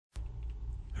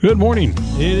Good morning.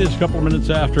 It is a couple of minutes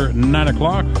after 9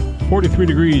 o'clock. 43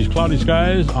 degrees, cloudy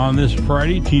skies on this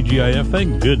Friday. TGIF,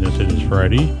 thank goodness it is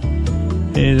Friday.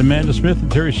 And Amanda Smith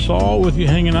and Terry Saul with you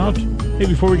hanging out. Hey,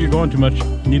 before we get going too much,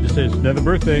 I need to say it's another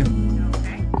birthday.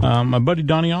 Okay. My buddy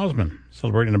Donnie Osmond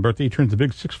celebrating a birthday. He turns the big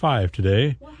 6'5"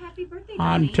 today. Well, happy birthday,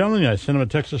 I'm Donnie. telling you, I sent him a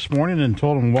text this morning and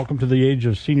told him welcome to the age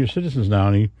of senior citizens now,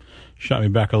 and he shot me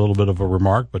back a little bit of a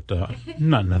remark, but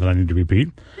not nothing I need to repeat.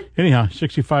 Anyhow,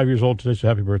 65 years old today, so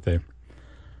happy birthday.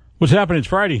 What's happening? It's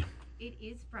Friday. It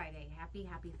is Friday. Happy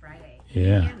Friday. Yeah.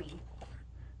 Can you hear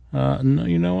me? No,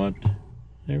 you know what?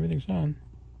 Everything's on.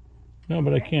 No,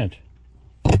 but I can't.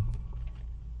 How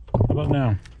about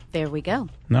now? There we go.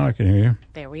 Now I can hear you.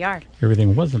 There we are.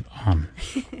 Everything wasn't on.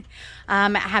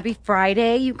 Happy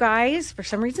Friday, you guys. For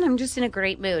some reason, I'm just in a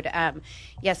great mood.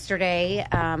 Yesterday,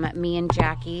 me and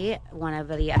Jackie, one of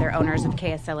the other owners of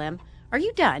KSLM, are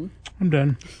you done? I'm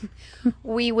done.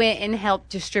 We went and helped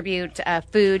distribute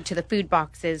food to the food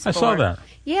boxes. I saw that.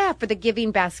 Yeah, for the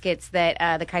giving baskets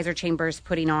that the Kaiser Chamber is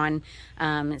putting on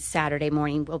Saturday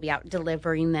morning. We'll be out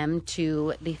delivering them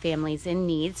to the families in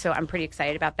need. So I'm pretty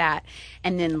excited about that.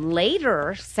 And then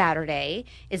later Saturday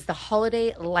is the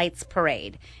Holiday Lights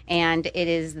Parade. And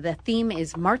the theme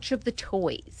is March of the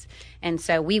Toys. And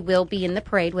so we will be in the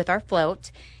parade with our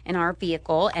float and our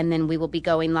vehicle, and then we will be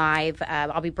going live.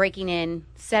 I'll be breaking in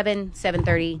 7,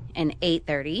 7:30, and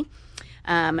 8:30.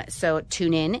 So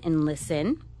tune in and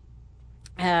listen.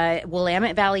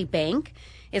 Willamette Valley Bank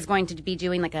is going to be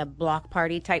doing like a block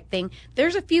party type thing.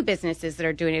 There's a few businesses that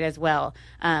are doing it as well.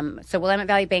 So Willamette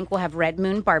Valley Bank will have Red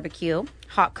Moon Barbecue,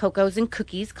 hot cocos and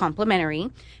cookies complimentary,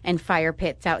 and fire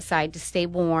pits outside to stay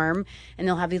warm. And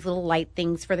they'll have these little light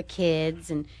things for the kids,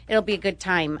 and it'll be a good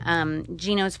time.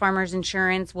 Gino's Farmers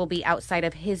Insurance will be outside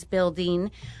of his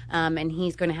building, and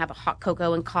he's going to have a hot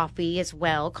cocoa and coffee as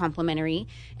well, complimentary.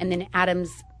 And then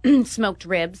Adam's Smoked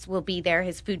Ribs will be there.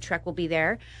 His food truck will be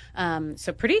there.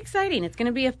 So pretty exciting. It's going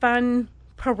to be a fun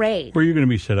parade. Where are you going to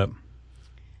be set up?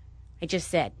 I just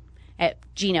said at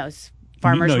Gino's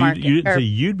Farmers Market. You didn't say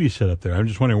you'd be set up there. I'm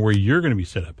just wondering where you're going to be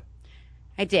set up.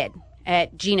 I did.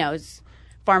 At Gino's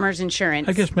Farmers Insurance.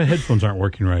 I guess my headphones aren't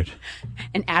working right.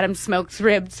 And Adam Smokes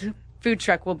Ribs food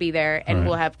truck will be there, and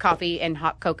we'll have coffee and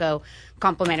hot cocoa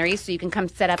complimentary, so you can come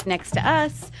set up next to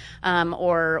us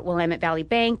or Willamette Valley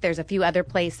Bank. There's a few other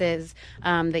places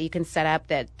that you can set up.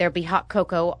 That there'll be hot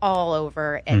cocoa all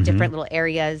over at different little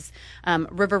areas.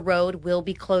 River Road will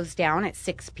be closed down at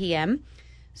 6 p.m.,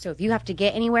 so if you have to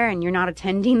get anywhere and you're not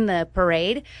attending the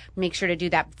parade, make sure to do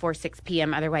that before 6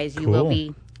 p.m. Otherwise, you will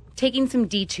be taking some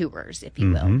detours, if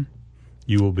you will.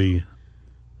 You will be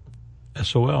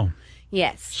SOL.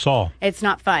 Yes. Saul. It's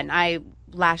not fun. I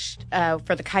lashed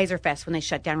for the Kaiser Fest when they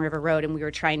shut down River Road, and we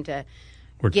were trying to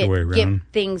get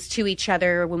things to each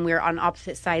other when we were on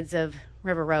opposite sides of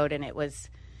River Road, and it was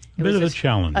a bit of a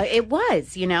challenge. It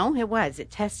was, it was. It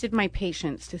tested my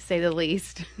patience, to say the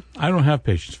least. I don't have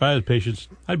patience. If I had patience,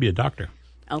 I'd be a doctor.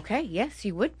 Okay, yes,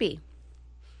 you would be.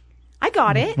 I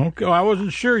got it. Okay, well, I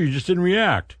wasn't sure. You just didn't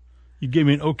react. You gave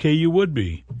me an okay, you would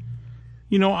be.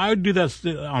 I would do that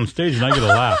on stage, and I get a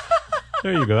laugh.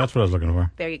 There you go. That's what I was looking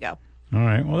for. There you go. All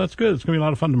right. Well, that's good. It's going to be a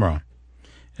lot of fun tomorrow.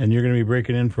 And you're going to be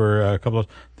breaking in for a couple of...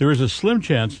 There is a slim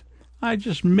chance I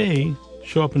just may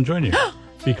show up and join you.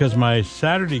 Because my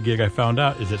Saturday gig, I found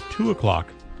out, is at 2 o'clock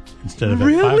instead of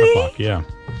at 5 o'clock. Yeah.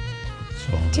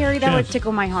 So, Terry, that would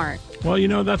tickle my heart.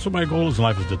 Well, that's what my goal is in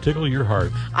life, is to tickle your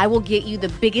heart. I will get you the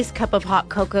biggest cup of hot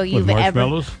cocoa you've With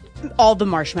marshmallows? All the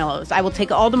marshmallows. I will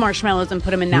take all the marshmallows and put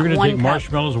them in that one cup. You're going to take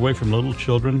marshmallows away from little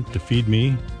children to feed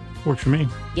me? Works for me.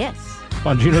 Yes.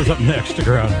 Bongino's up next. Stick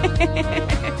around.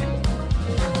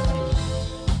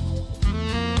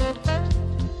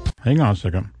 Hang on a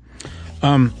second.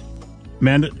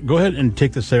 Amanda, go ahead and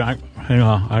take this thing. Hang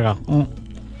on. I got... Oh,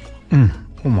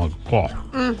 my God.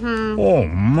 Oh,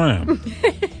 man.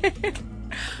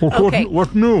 Okay.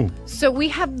 What's new? So we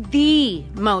have the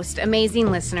most amazing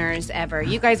listeners ever.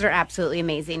 You guys are absolutely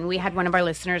amazing. We had one of our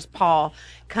listeners, Paul,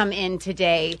 come in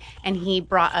today, and he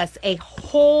brought us a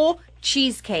whole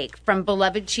cheesecake from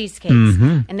Beloved Cheesecakes.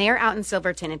 And they are out in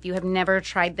Silverton. If you have never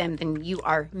tried them, then you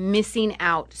are missing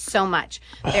out so much.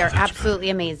 They are absolutely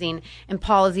amazing. And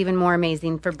Paul is even more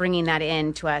amazing for bringing that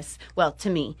in to us. Well, to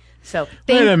me. So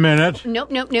wait a minute. Nope.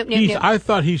 I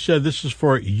thought he said this is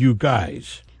for you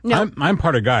guys. No. I'm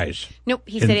part of guys. Nope,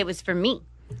 he said it was for me.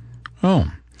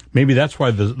 Oh, maybe that's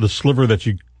why the sliver that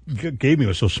you gave me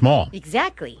was so small.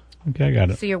 Exactly. Okay, I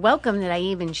got it. So you're welcome that I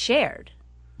even shared.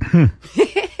 Don't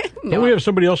we have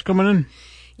somebody else coming in?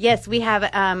 Yes, we have,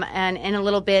 and in a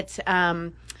little bit,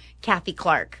 Kathy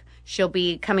Clark. She'll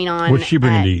be coming on What's she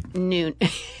bringing to eat? Noon.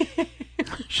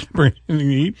 She's bringing anything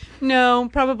to eat? No,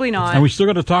 probably not. And we still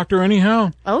got to talk to her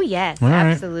anyhow? Oh, yes, All right.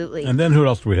 absolutely. And then who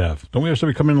else do we have? Don't we have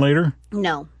somebody come in later?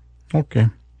 No. Okay.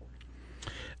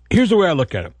 Here's the way I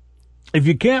look at it. If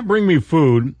you can't bring me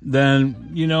food,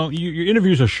 then, your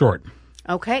interviews are short.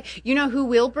 Okay. You know who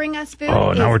will bring us food?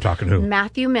 Oh, now we're talking who?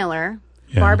 Matthew Miller,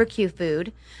 Yeah. barbecue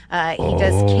food. He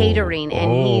does catering,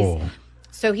 and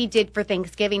he did for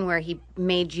Thanksgiving where he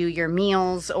made you your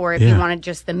meals, or if you wanted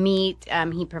just the meat,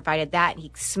 he provided that.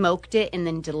 He smoked it and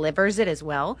then delivers it as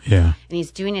well. Yeah. And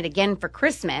he's doing it again for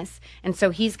Christmas. And so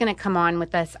he's going to come on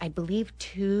with us, I believe,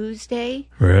 Tuesday.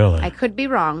 Really? I could be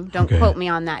wrong. Don't Okay. quote me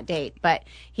on that date. But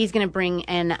he's going to bring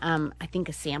in, I think,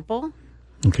 a sample.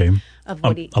 Okay. Of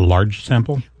what A large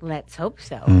sample? Let's hope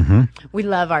so. Mm-hmm. We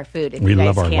love our food. If We you guys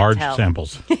love our can't large tell.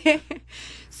 samples.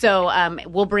 So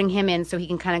we'll bring him in so he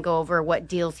can kind of go over what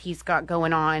deals he's got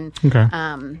going on. Okay.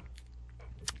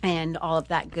 And all of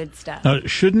that good stuff. Now,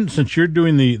 since you're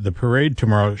doing the parade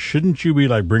tomorrow, shouldn't you be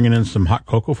like bringing in some hot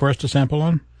cocoa for us to sample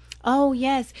on? Oh,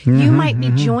 yes. You might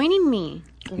be joining me.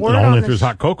 Word on Only if the there's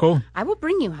hot cocoa. I will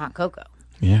bring you hot cocoa.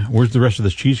 Yeah. Where's the rest of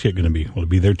this cheesecake going to be? Will it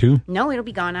be there too? No, it'll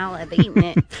be gone. I'll have eaten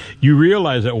it. You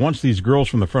realize that once these girls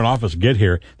from the front office get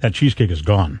here, that cheesecake is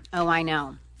gone. Oh, I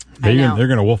know. They're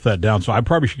going to wolf that down. So I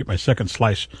probably should get my second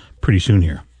slice pretty soon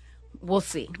here. We'll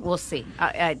see.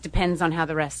 It depends on how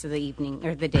the rest of the evening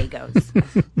or the day goes.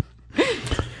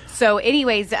 So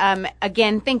anyways,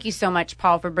 again, thank you so much,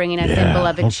 Paul, for bringing us in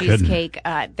Beloved Cheesecake.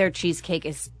 Their cheesecake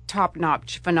is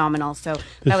top-notch, phenomenal. So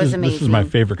that was amazing. This is my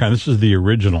favorite kind. This is the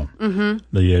original.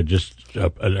 Mm-hmm. I guess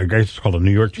it's called a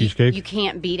New York cheesecake. You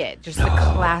can't beat it. Just the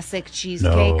classic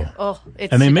cheesecake. No. Oh,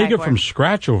 it's and they to make die it for. from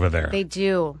scratch over there. They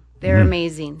do. They're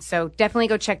amazing. So definitely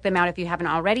go check them out if you haven't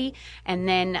already. And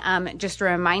then just a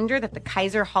reminder that the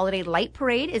Kaiser Holiday Light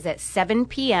Parade is at 7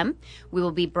 p.m. We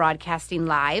will be broadcasting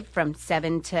live from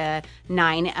 7 to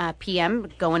 9 p.m.,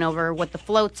 going over what the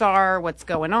floats are, what's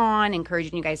going on,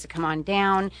 encouraging you guys to come on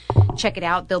down. Check it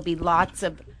out. There'll be lots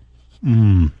of...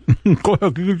 Go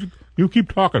ahead. You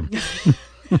keep talking.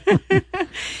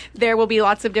 There will be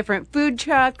lots of different food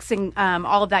trucks and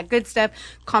all of that good stuff.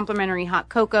 Complimentary hot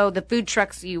cocoa. The food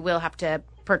trucks, you will have to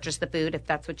purchase the food if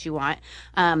that's what you want.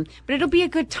 But it'll be a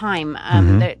good time.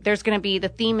 There's going to be, the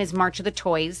theme is March of the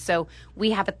Toys. So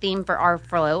we have a theme for our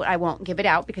float. I won't give it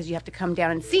out because you have to come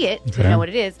down and see it to know what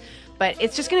it is. But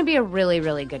it's just going to be a really,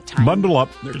 really good time. Bundle up.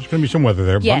 There's going to be some weather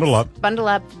there. Yes, Bundle up. Bundle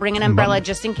up. Bring an umbrella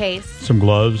just in case. Some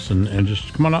gloves and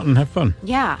just come on out and have fun.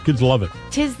 Yeah. Kids love it.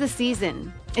 'Tis the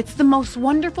season. It's the most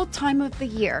wonderful time of the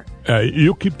year.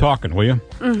 You keep talking, will you?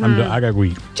 I got to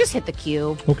eat. Just hit the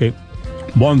cue. Okay.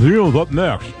 Bonzio's up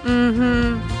next.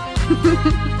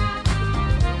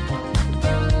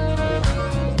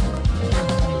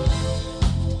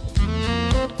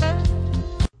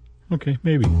 Okay,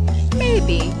 maybe.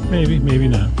 Maybe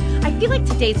not. I feel like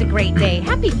today's a great day.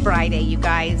 Happy Friday, you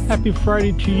guys. Happy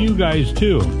Friday to you guys,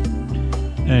 too.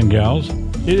 And gals.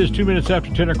 It is 2 minutes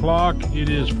after 10 o'clock. It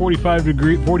is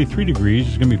 43 degrees.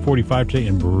 It's going to be 45 today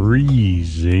and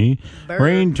breezy. Burr.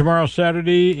 Rain tomorrow,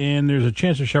 Saturday, and there's a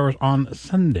chance of showers on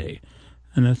Sunday.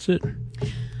 And that's it.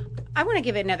 I want to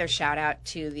give another shout out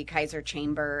to the Kaiser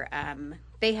Chamber.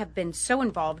 They have been so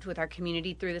involved with our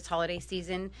community through this holiday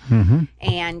season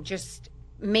and just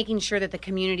making sure that the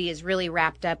community is really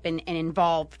wrapped up and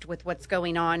involved with what's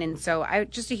going on. And so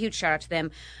just a huge shout out to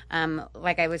them.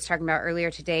 Like I was talking about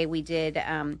earlier today, we did,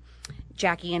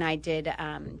 Jackie and I did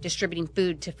distributing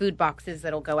food to food boxes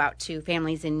that'll go out to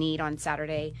families in need on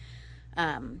Saturday.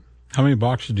 How many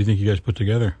boxes do you think you guys put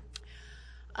together?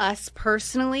 Us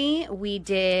personally, we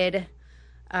did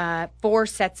 4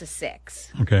 sets of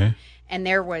 6. Okay. And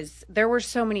there were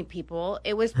so many people.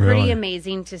 It was pretty Really?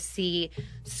 amazing to see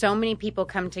so many people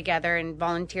come together and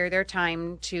volunteer their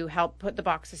time to help put the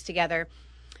boxes together.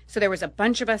 So there was a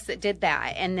bunch of us that did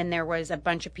that. And then there was a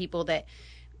bunch of people that,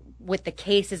 with the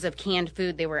cases of canned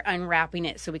food, they were unwrapping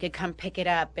it so we could come pick it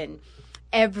up. And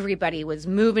everybody was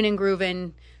moving and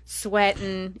grooving,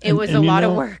 sweating. It was a lot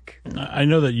of work. I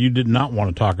know that you did not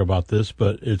want to talk about this,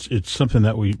 but it's something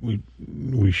that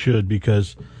we should,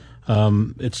 because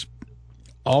it's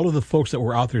all of the folks that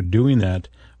were out there doing that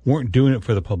weren't doing it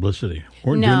for the publicity,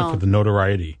 weren't doing it for the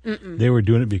notoriety. They were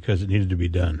doing it because it needed to be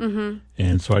done.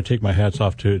 And so I take my hats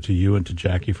off to you and to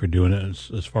Jackie for doing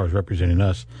it as far as representing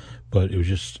us. But it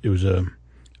was a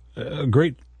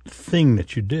great thing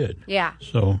that you did. Yeah.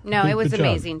 So no, it was good job.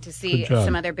 amazing to see Good job.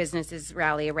 some other businesses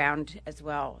rally around as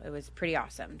well. It was pretty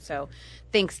awesome. So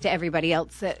thanks to everybody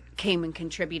else that came and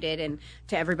contributed, and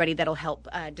to everybody that'll help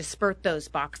disperse those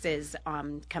boxes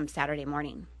come Saturday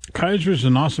morning. Kaiser is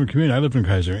an awesome community. I live in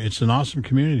Kaiser. It's an awesome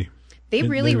community. They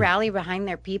really rally behind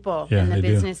their people Yeah, and the they do.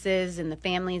 businesses and the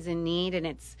families in need. And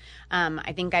it's,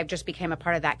 I think I've just became a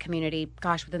part of that community,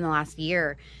 within the last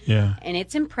year. Yeah. And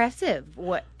it's impressive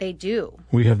what they do.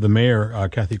 We have the mayor,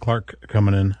 Kathy Clark,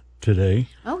 coming in today.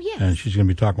 Oh, yes. And she's going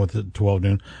to be talking with us at 12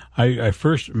 noon. I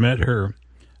first met her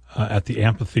at the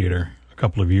amphitheater a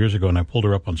couple of years ago, and I pulled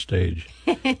her up on stage.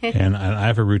 And I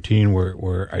have a routine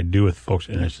where I do with folks,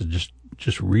 and I said,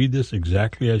 just read this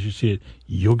exactly as you see it.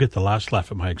 You'll get the last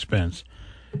laugh at my expense.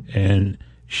 And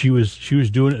she was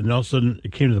doing it, and all of a sudden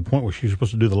it came to the point where she was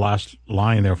supposed to do the last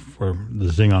line there for the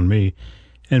zing on me.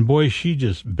 And boy, she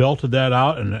just belted that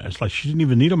out, and it's like she didn't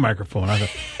even need a microphone. I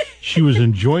thought she was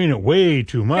enjoying it way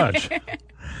too much.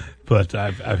 But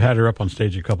I've had her up on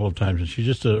stage a couple of times, and she's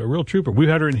just a real trooper. We've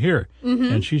had her in here,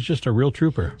 and she's just a real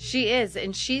trooper. She is,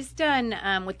 and she's done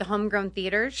with the Homegrown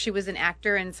Theater. She was an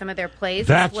actor in some of their plays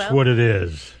That's as well. what it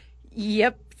is.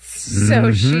 Yep.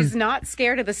 So she's not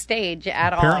scared of the stage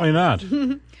at Apparently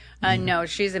all. not. No,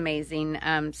 she's amazing.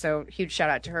 So huge shout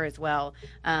out to her as well.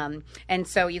 And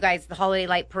so you guys, the Holiday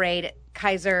Light Parade,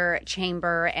 Kaiser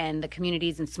Chamber, and the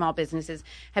communities and small businesses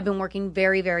have been working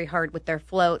very, very hard with their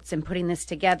floats and putting this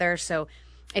together. So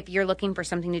if you're looking for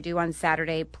something to do on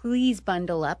Saturday, please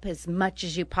bundle up as much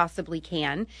as you possibly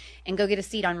can and go get a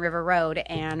seat on River Road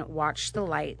and watch the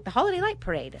Holiday Light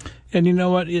Parade. And you know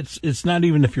what? It's not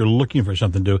even if you're looking for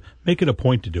something to do. Make it a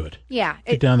point to do it. Yeah.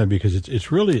 Get down there because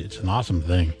it's really an awesome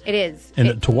thing. It is.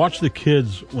 And to watch the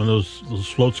kids when those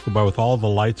floats go by with all the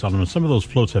lights on them, and some of those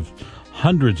floats have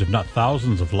hundreds, if not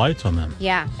thousands, of lights on them.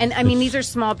 Yeah, and I mean these are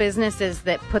small businesses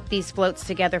that put these floats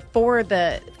together for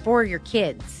your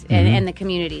kids and the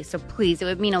community. So please, it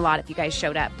would mean a lot if you guys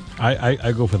showed up.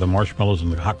 I go for the marshmallows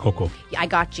and the hot cocoa. I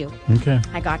got you. Okay.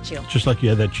 I got you. Just like you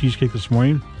had that cheesecake this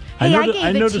morning. Hey,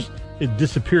 I noticed it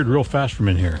disappeared real fast from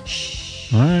in here.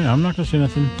 Shh. All right, I'm not going to say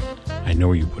nothing. I know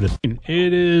where you put it.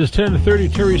 It is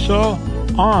 10:30. Terry Saul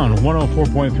on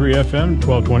 104.3 FM,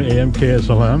 1220 AM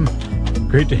KSLM.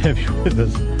 Great to have you with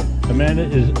us. Amanda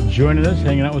is joining us,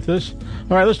 hanging out with us.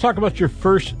 All right, let's talk about your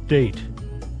first date.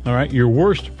 All right, your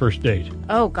worst first date.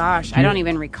 Oh gosh, I don't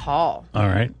even recall. All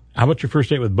right. How about your first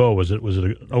date with Bo? Was it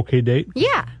an okay date?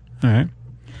 Yeah. All right.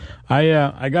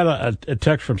 I got a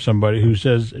text from somebody who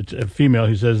says, it's a female,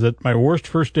 who says that my worst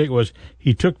first date was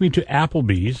he took me to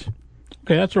Applebee's.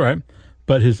 Okay, that's all right.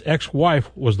 But his ex-wife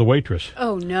was the waitress.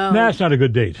 Oh no. That's not a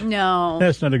good date. No.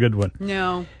 That's not a good one.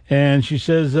 No. And she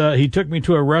says he took me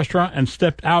to a restaurant and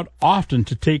stepped out often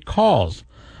to take calls.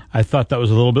 I thought that was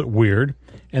a little bit weird.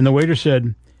 And the waiter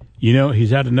said,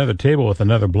 he's at another table with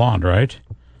another blonde, right?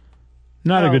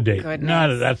 Not a good date.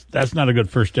 Goodness. That's not a good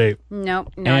first date.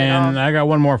 Nope, not And at all. I got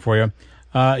one more for you.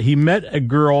 He met a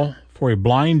girl for a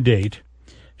blind date.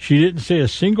 She didn't say a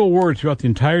single word throughout the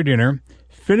entire dinner,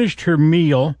 finished her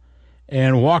meal,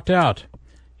 and walked out.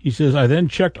 He says, I then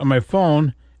checked on my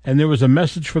phone, and there was a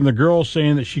message from the girl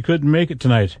saying that she couldn't make it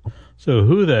tonight. So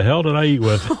who the hell did I eat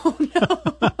with? Oh, no.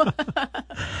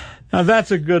 Now, that's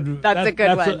a good one. That's a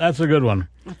good one. That's a good one.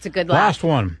 That's a good laugh. Last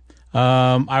one.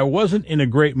 I wasn't in a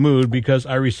great mood because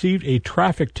I received a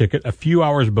traffic ticket a few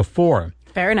hours before.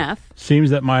 Fair enough. Seems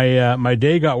that my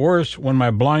day got worse when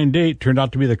my blind date turned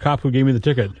out to be the cop who gave me the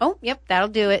ticket. Oh, yep, that'll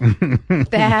do it.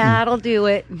 That'll do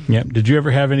it. Yep. Did you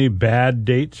ever have any bad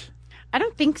dates? I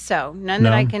don't think so. None No?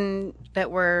 no. I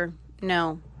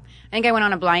think I went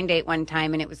on a blind date one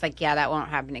time and it was like, yeah, that won't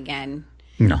happen again.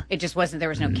 No. It just wasn't, there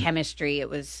was no chemistry.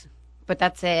 But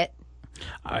that's it.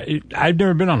 I've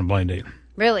never been on a blind date.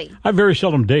 Really? I very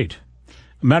seldom date.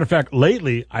 Matter of fact,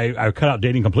 lately, I cut out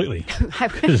dating completely.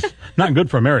 It's not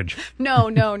good for a marriage. No,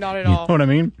 not at You know all. what I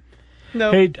mean?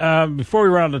 No. Hey, before we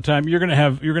run out of time, you're gonna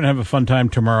have a fun time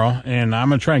tomorrow, and I'm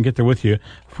gonna try and get there with you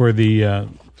for the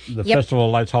Festival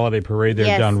of Lights Holiday Parade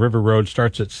there down River Road.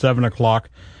 Starts at 7:00,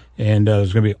 and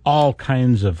there's gonna be all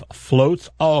kinds of floats,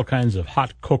 all kinds of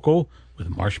hot cocoa with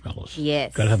marshmallows.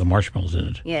 Yes. Got to have the marshmallows in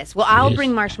it. Yes. Well, I'll Yes.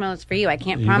 bring marshmallows for you. I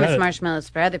can't You promise got it. marshmallows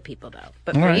for other people, though.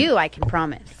 But All for right. you, I can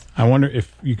promise. I wonder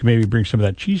if you can maybe bring some of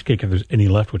that cheesecake if there's any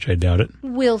left, which I doubt it.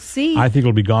 We'll see. I think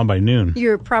it'll be gone by noon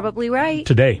You're probably right.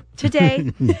 today.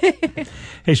 Today.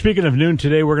 Hey, speaking of noon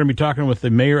today, we're going to be talking with the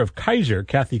mayor of Kaiser,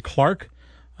 Kathy Clark.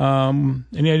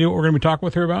 Any idea what we're going to be talking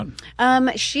with her about?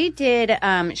 She did.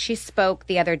 She spoke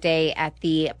the other day at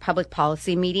the public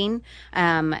policy meeting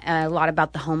a lot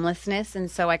about the homelessness. And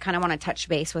so I kind of want to touch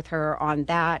base with her on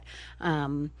that,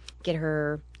 get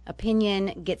her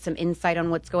opinion, get some insight on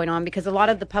what's going on, because a lot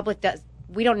of the public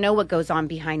we don't know what goes on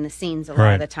behind the scenes a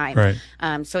lot of the time.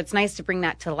 Right. So it's nice to bring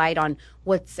that to light on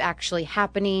what's actually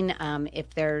happening, if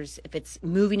it's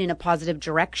moving in a positive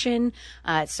direction.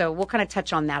 So we'll kind of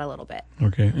touch on that a little bit.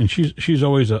 Okay. And she's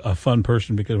always a fun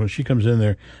person, because when she comes in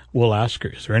there, we'll ask her,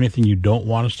 is there anything you don't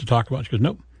want us to talk about? She goes,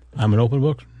 nope, I'm an open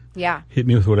book. Yeah. Hit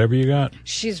me with whatever you got.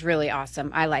 She's really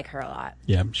awesome. I like her a lot.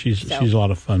 Yeah, she's a lot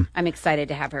of fun. I'm excited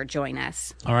to have her join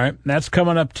us. All right. That's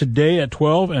coming up today at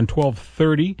 12 and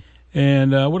 12:30.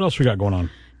 And what else we got going on?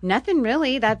 Nothing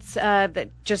really. That's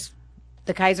just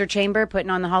the Kaiser Chamber putting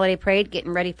on the holiday parade,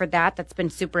 getting ready for that. That's been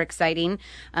super exciting.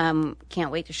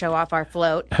 Can't wait to show off our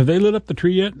float. Have they lit up the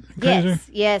tree yet, Kaiser?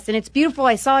 Yes, and it's beautiful.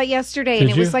 I saw it yesterday, and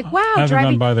it was like, wow. I haven't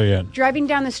gone by there yet. Driving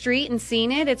down the street and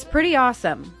seeing it, it's pretty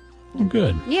awesome. Oh,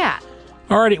 good. Yeah.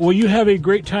 All righty. Well, you have a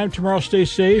great time tomorrow. Stay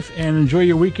safe and enjoy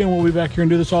your weekend. We'll be back here and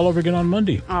do this all over again on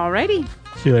Monday. All righty.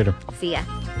 See you later. See ya.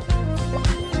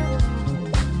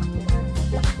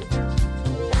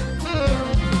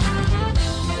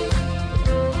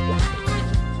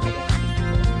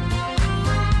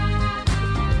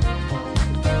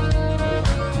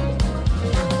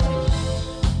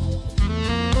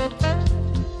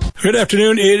 Good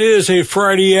afternoon. It is a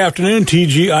Friday afternoon.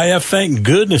 TGIF. Thank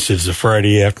goodness it's a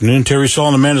Friday afternoon. Terry Saul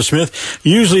and Amanda Smith.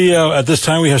 Usually at this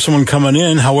time we have someone coming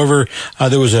in. However,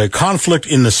 there was a conflict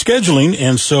in the scheduling,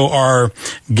 and so our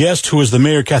guest, who is the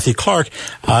mayor, Kathy Clark,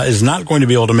 is not going to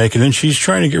be able to make it in. She's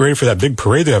trying to get ready for that big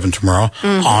parade they're having tomorrow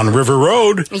on River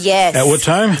Road. Yes. At what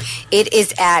time? It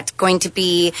is going to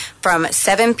be from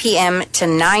 7 p.m. to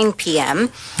 9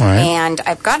 p.m. All right. And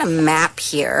I've got a map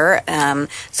here.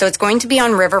 So it's going to be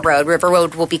on River Road. River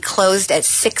Road will be closed at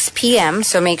 6 p.m.,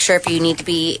 so make sure if you need to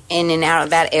be in and out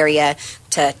of that area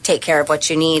to take care of what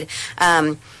you need.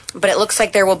 But it looks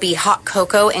like there will be hot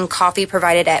cocoa and coffee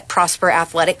provided at Prosper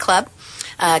Athletic Club.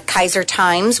 Kaiser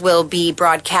Times will be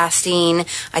broadcasting.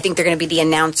 I think they're going to be the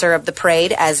announcer of the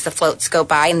parade as the floats go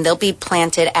by, and they'll be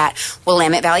planted at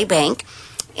Willamette Valley Bank.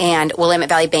 And Willamette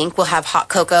Valley Bank will have hot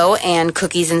cocoa and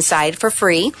cookies inside for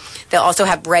free. They'll also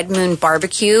have Red Moon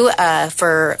Barbecue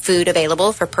for food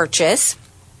available for purchase.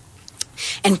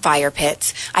 And fire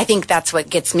pits. I think that's what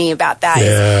gets me about that.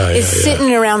 Is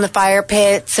sitting around the fire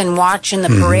pits and watching the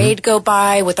parade go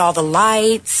by with all the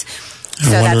lights. I'm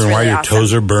so wondering that's really why your awesome.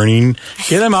 toes are burning.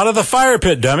 Get them out of the fire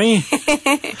pit, dummy.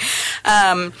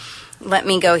 Let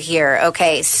me go here.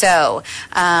 Okay, so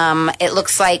it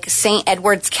looks like St.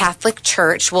 Edward's Catholic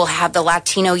Church will have the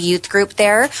Latino youth group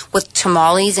there with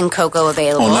tamales and cocoa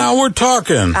available. Well, now we're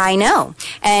talking. I know.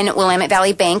 And Willamette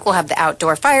Valley Bank will have the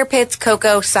outdoor fire pits,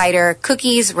 cocoa, cider,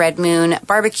 cookies, Red Moon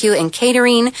barbecue, and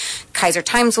catering. Kaiser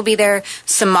Times will be there.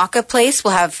 Samaka Place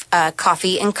will have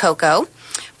coffee and cocoa.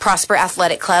 Prosper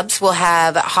Athletic Clubs will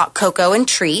have hot cocoa and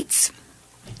treats.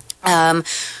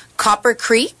 Copper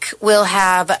Creek will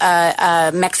have a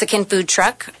Mexican food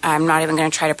truck. I'm not even going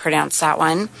to try to pronounce that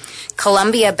one.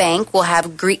 Columbia Bank will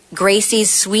have Gracie's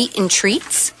Sweet and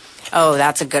Treats. Oh,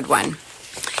 that's a good one.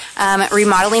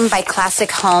 Remodeling by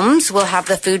Classic Homes will have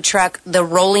the food truck, the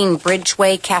Rolling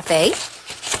Bridgeway Cafe.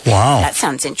 Wow. That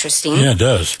sounds interesting. Yeah, it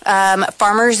does.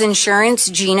 Farmers Insurance,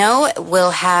 Gino,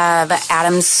 will have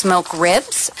Adams Smoke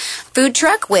Ribs. Food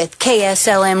truck with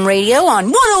KSLM Radio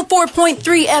on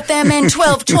 104.3 FM and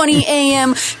 1220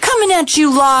 AM. Coming at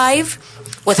you live.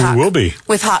 With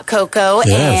hot cocoa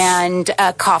and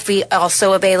coffee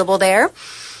also available there.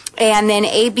 And then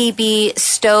ABB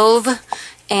Stove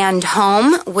and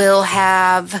Home will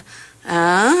have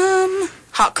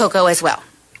hot cocoa as well.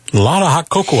 A lot of hot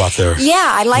cocoa out there. Yeah,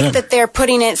 I like that they're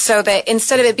putting it so that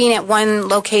instead of it being at one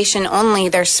location only,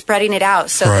 they're spreading it out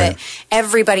so that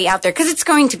everybody out there, because it's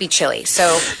going to be chilly.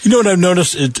 So you know what I've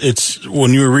noticed? It's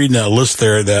when you were reading that list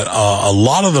there that a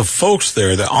lot of the folks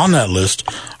there that on that list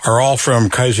are all from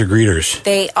Kaiser Greeters.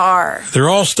 They are. They're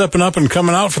all stepping up and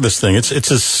coming out for this thing. It's a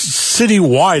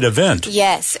citywide event.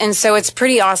 Yes, and so it's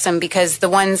pretty awesome because the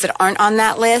ones that aren't on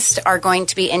that list are going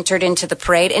to be entered into the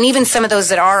parade, and even some of those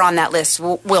that are on that list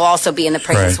will also be in the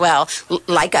parade as well,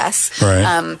 like us.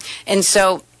 Right. And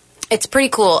so it's pretty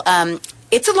cool.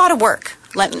 It's a lot of work.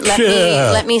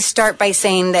 Let me start by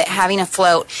saying that having a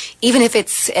float, even if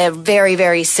it's very,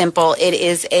 very simple, it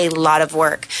is a lot of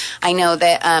work. I know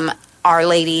that our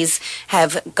ladies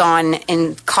have gone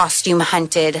and costume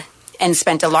hunted and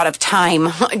spent a lot of time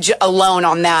alone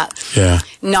on that. Yeah.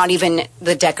 Not even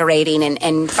the decorating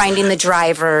and finding the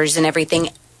drivers and everything.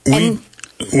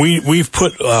 We've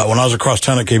put, when I was across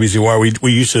town at KBZY,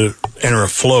 we used to enter a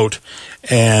float,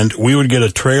 and we would get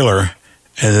a trailer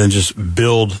and then just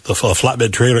build the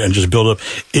flatbed trailer and just build up.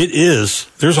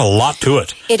 There's a lot to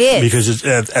it. It is. Because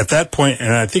it's at that point,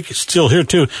 and I think it's still here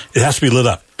too, it has to be lit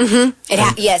up. Mm-hmm.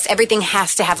 Yes, everything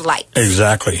has to have light.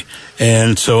 Exactly.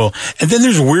 And then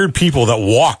there's weird people that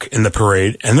walk in the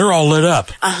parade, and they're all lit up.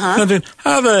 Uh-huh. Then,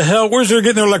 how the hell, where's they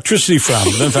getting their electricity from?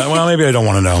 Then, well, maybe I don't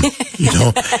want to know.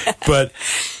 But,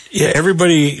 yeah,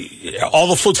 all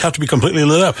the floats have to be completely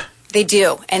lit up. They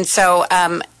do. And so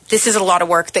this is a lot of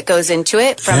work that goes into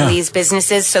it from these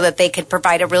businesses so that they could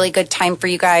provide a really good time for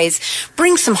you guys.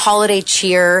 Bring some holiday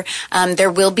cheer.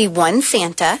 There will be one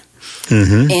Santa.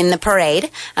 In the parade.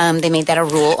 They made that a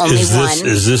rule. Only one.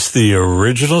 Is this the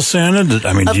original Santa?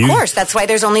 Of course. That's why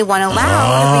there's only one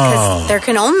allowed. Because there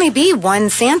can only be one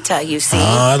Santa, you see.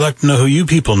 I'd like to know who you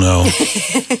people know.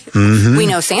 We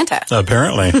know Santa.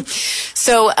 Apparently.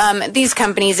 So these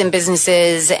companies and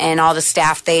businesses and all the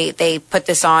staff, they put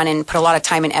this on and put a lot of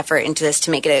time and effort into this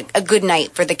to make it a good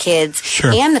night for the kids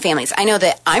and the families. I know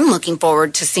that I'm looking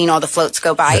forward to seeing all the floats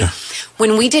go by. Yeah.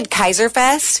 When we did Kaiser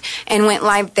Fest and went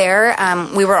live there,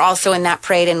 we were also in that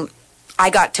parade, and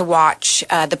I got to watch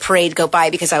the parade go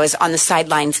by because I was on the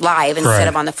sidelines live instead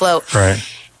of on the float. Right.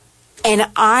 And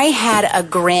I had a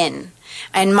grin,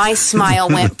 and my smile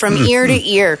went from ear to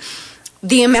ear.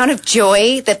 The amount of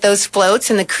joy that those floats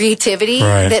and the creativity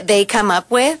that they come up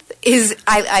with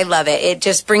I love it. It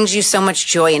just brings you so much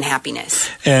joy and happiness.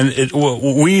 And what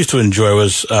we used to enjoy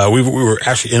was we were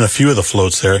actually in a few of the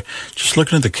floats there, just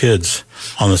looking at the kids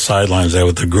on the sidelines there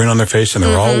with the grin on their face, and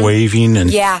they're all waving,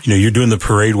 and you're doing the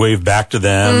parade wave back to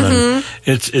them, and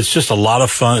it's just a lot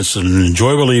of fun. It's an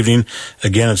enjoyable evening.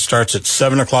 Again, it starts at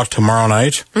 7:00 tomorrow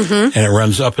night, and it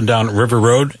runs up and down River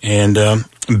Road, and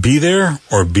be there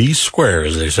or be square,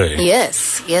 as they say.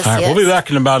 Yes. All right, we'll be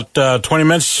back in about 20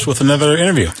 minutes with another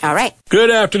interview. All right. Good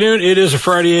afternoon. It is a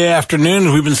Friday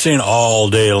afternoon. We've been saying all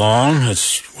day long.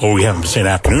 We haven't been saying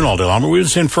afternoon all day long, but we've been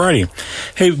saying Friday.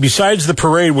 Hey, besides the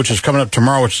parade, which is coming up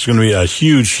tomorrow, which is going to be a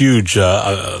huge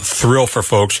thrill for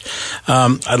folks,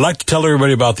 I'd like to tell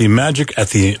everybody about the magic at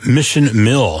the Mission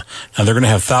Mill. Now, they're going to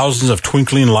have thousands of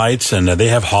twinkling lights, and they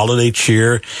have holiday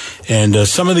cheer. And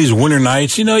some of these winter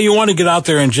nights, you want to get out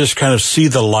there and just kind of see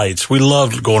the lights. We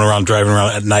love going around, driving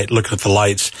around at night, looking at the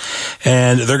lights.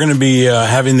 And they're going to be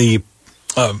having the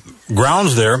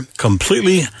grounds there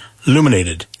completely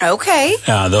illuminated. Okay.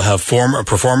 They'll have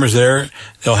performers there.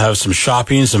 They'll have some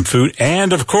shopping, some food,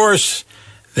 and of course,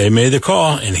 they made the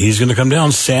call, and he's going to come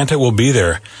down. Santa will be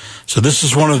there. So this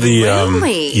is one of the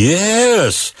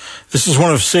yes, this is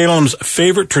one of Salem's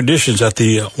favorite traditions at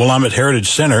the Willamette Heritage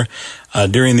Center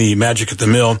during the Magic at the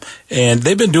Mill, and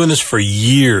they've been doing this for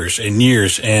years and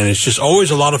years, and it's just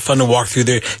always a lot of fun to walk through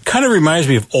there. Kind of reminds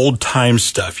me of old time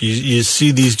stuff. You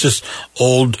see these just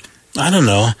old,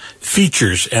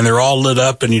 features, and they're all lit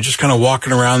up, and you're just kind of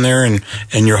walking around there, and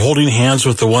you're holding hands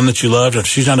with the one that you love. If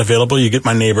she's not available, you get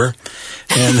my neighbor,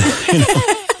 and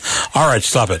all right,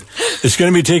 stop it. It's going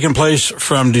to be taking place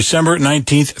from December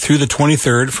 19th through the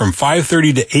 23rd from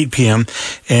 5:30 to 8 p.m.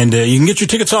 And you can get your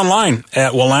tickets online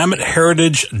at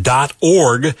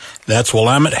WillametteHeritage.org. That's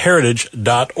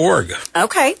WillametteHeritage.org.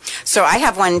 Okay. So I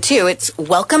have one, too. It's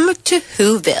Welcome to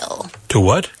Whoville. To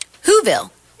what? Whoville.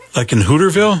 Like in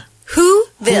Hooterville?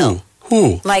 Whoville.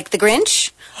 Who? Like the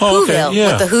Grinch? Oh, okay. Whoville.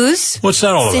 Yeah. With the Who's? What's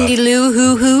that all about? Cindy Lou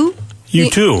Who? You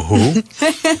too, who?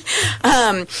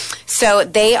 So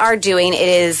they are doing, it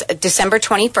is December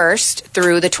 21st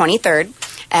through the 23rd.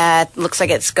 Looks like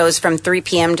it goes from 3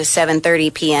 p.m. to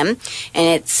 7:30 p.m. And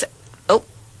it's,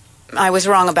 I was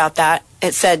wrong about that.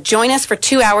 It said, join us for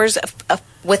 2 hours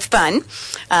with fun.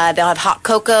 They'll have hot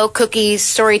cocoa, cookies,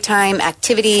 story time,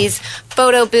 activities,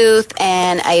 photo booth,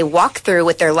 and a walkthrough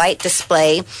with their light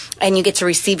display. And you get to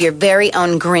receive your very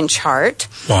own Grinch heart.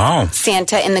 Wow.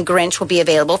 Santa and the Grinch will be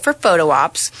available for photo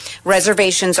ops.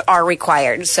 Reservations are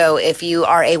required. So if you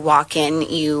are a walk-in,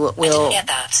 you will I didn't get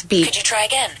that. be... Could you try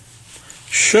again?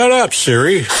 Shut up,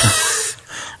 Siri.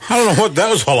 I don't know what that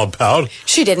was all about.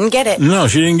 She didn't get it. No,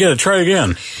 she didn't get it. Try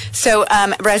again. So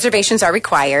reservations are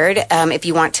required. If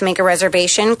you want to make a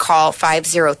reservation, call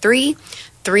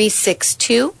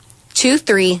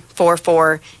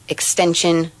 503-362-2344,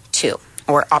 extension 2,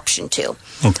 or option 2.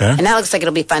 Okay. And that looks like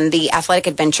it'll be fun. The Athletic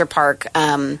Adventure Park,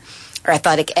 or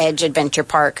Athletic Edge Adventure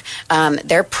Park,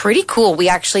 they're pretty cool. We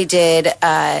actually did...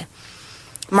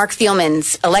 Mark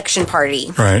Thielman's election party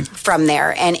from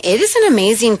there. And it is an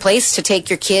amazing place to take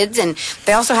your kids. And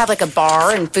they also have like a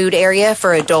bar and food area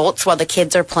for adults while the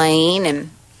kids are playing. And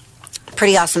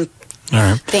pretty awesome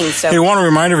things. So Hey, I want to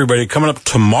remind everybody, coming up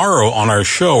tomorrow on our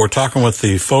show, we're talking with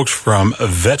the folks from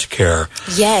Vet Care.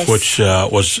 Yes. Which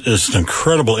is an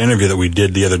incredible interview that we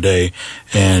did the other day.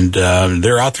 And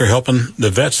they're out there helping the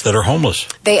vets that are homeless.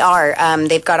 They are.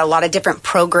 They've got a lot of different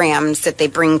programs that they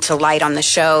bring to light on the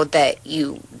show that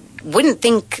you wouldn't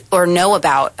think or know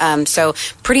about. So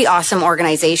pretty awesome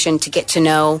organization to get to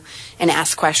know and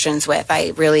ask questions with.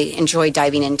 I really enjoy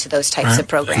diving into those types of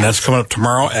programs. And that's coming up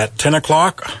tomorrow at 10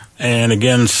 o'clock. And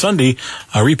again, Sunday,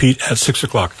 repeat at 6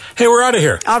 o'clock. Hey, we're out of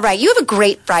here. All right. You have a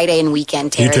great Friday and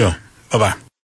weekend, Terry. You too. Bye-bye.